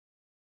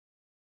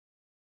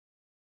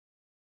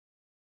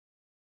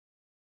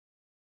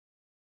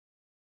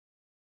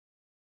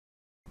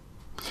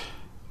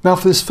Now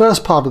for this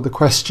first part of the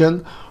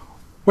question,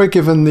 we're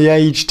given the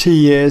age t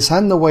years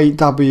and the weight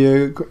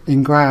w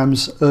in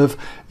grams of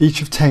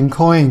each of 10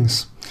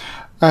 coins.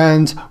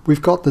 And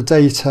we've got the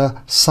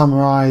data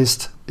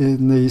summarized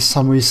in the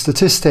summary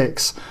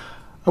statistics.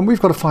 And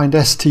we've got to find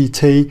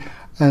STT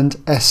and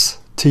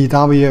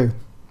STW.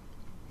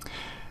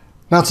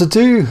 Now to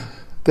do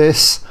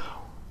this,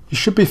 you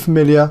should be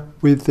familiar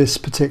with this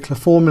particular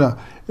formula.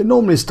 It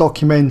normally is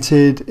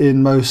documented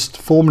in most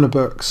formula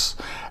books.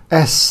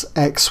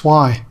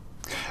 SXY.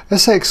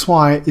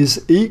 SXY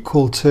is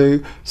equal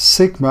to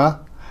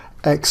sigma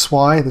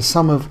xy, the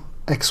sum of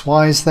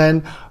xy's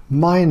then,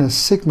 minus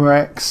sigma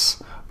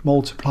x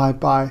multiplied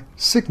by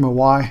sigma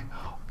y,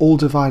 all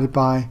divided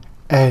by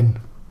n.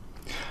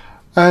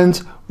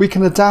 And we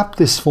can adapt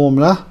this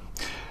formula.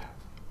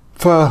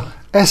 For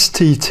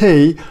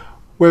STT,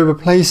 we're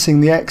replacing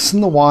the x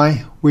and the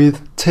y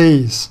with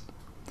t's.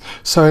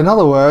 So in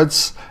other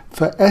words,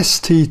 for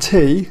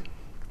STT,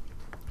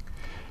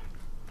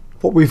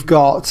 what we've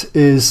got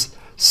is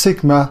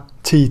sigma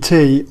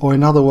tt, or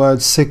in other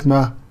words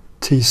sigma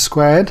t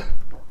squared,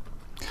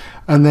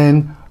 and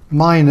then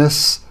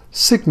minus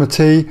sigma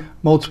t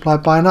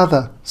multiplied by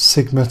another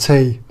sigma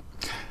t.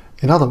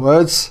 In other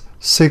words,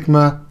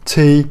 sigma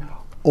t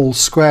all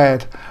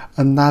squared,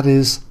 and that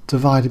is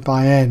divided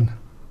by n.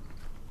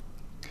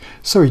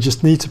 So we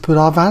just need to put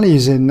our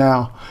values in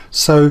now.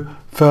 So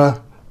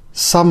for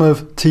sum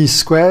of t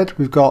squared,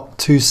 we've got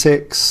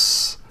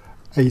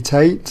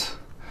 2688.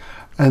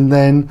 And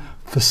then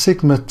for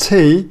sigma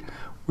t,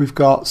 we've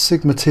got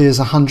sigma t is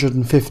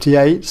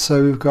 158.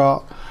 So we've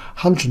got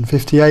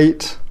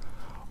 158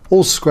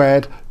 all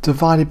squared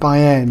divided by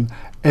n,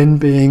 n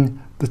being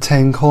the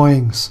 10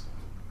 coins.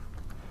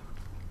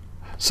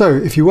 So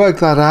if you work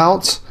that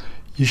out,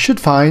 you should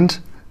find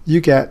you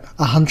get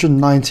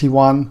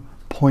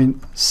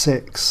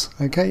 191.6.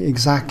 Okay,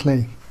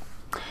 exactly.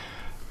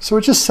 So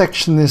we'll just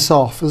section this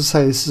off. As I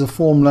say, this is a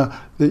formula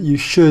that you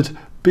should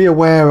be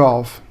aware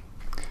of.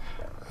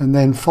 And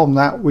then from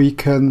that we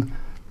can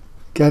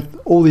get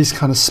all these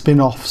kind of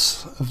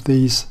spin-offs of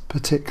these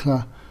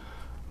particular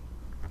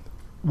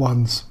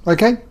ones.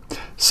 Okay,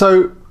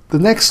 so the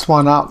next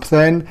one up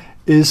then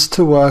is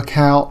to work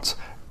out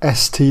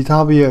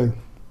STW.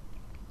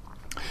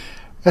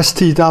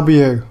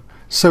 STW.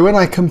 So when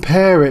I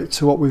compare it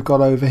to what we've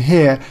got over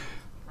here,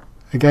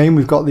 again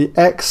we've got the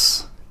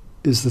x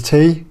is the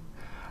t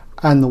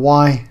and the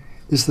y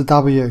is the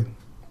w.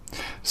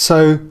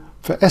 So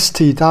for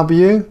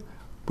STW,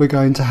 we're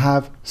going to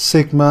have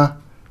sigma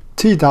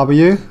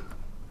tw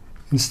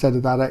instead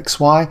of that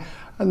xy,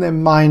 and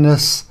then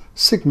minus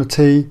sigma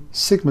t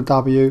sigma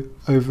w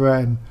over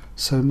n.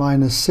 So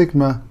minus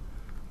sigma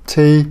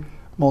t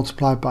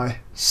multiplied by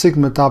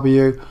sigma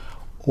w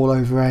all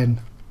over n.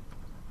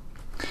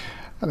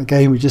 And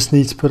again we just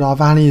need to put our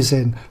values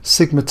in.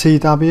 Sigma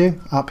tw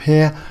up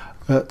here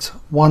at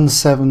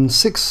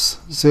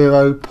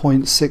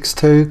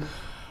 1760.62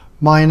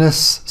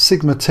 minus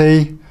sigma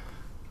t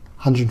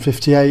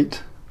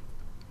 158,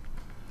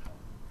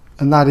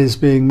 and that is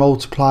being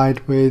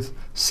multiplied with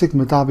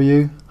sigma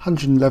w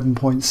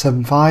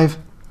 111.75,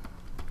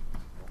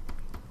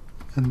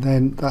 and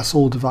then that's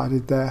all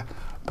divided there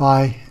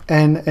by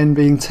n, n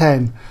being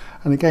 10.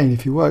 And again,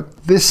 if you work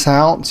this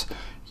out,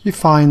 you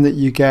find that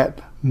you get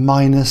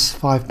minus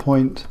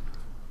 5.03.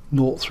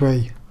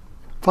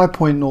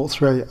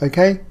 5.03,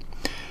 okay?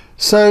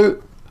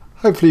 So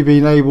hopefully you've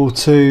been able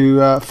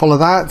to follow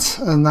that,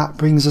 and that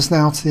brings us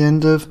now to the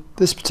end of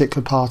this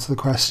particular part of the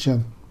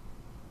question.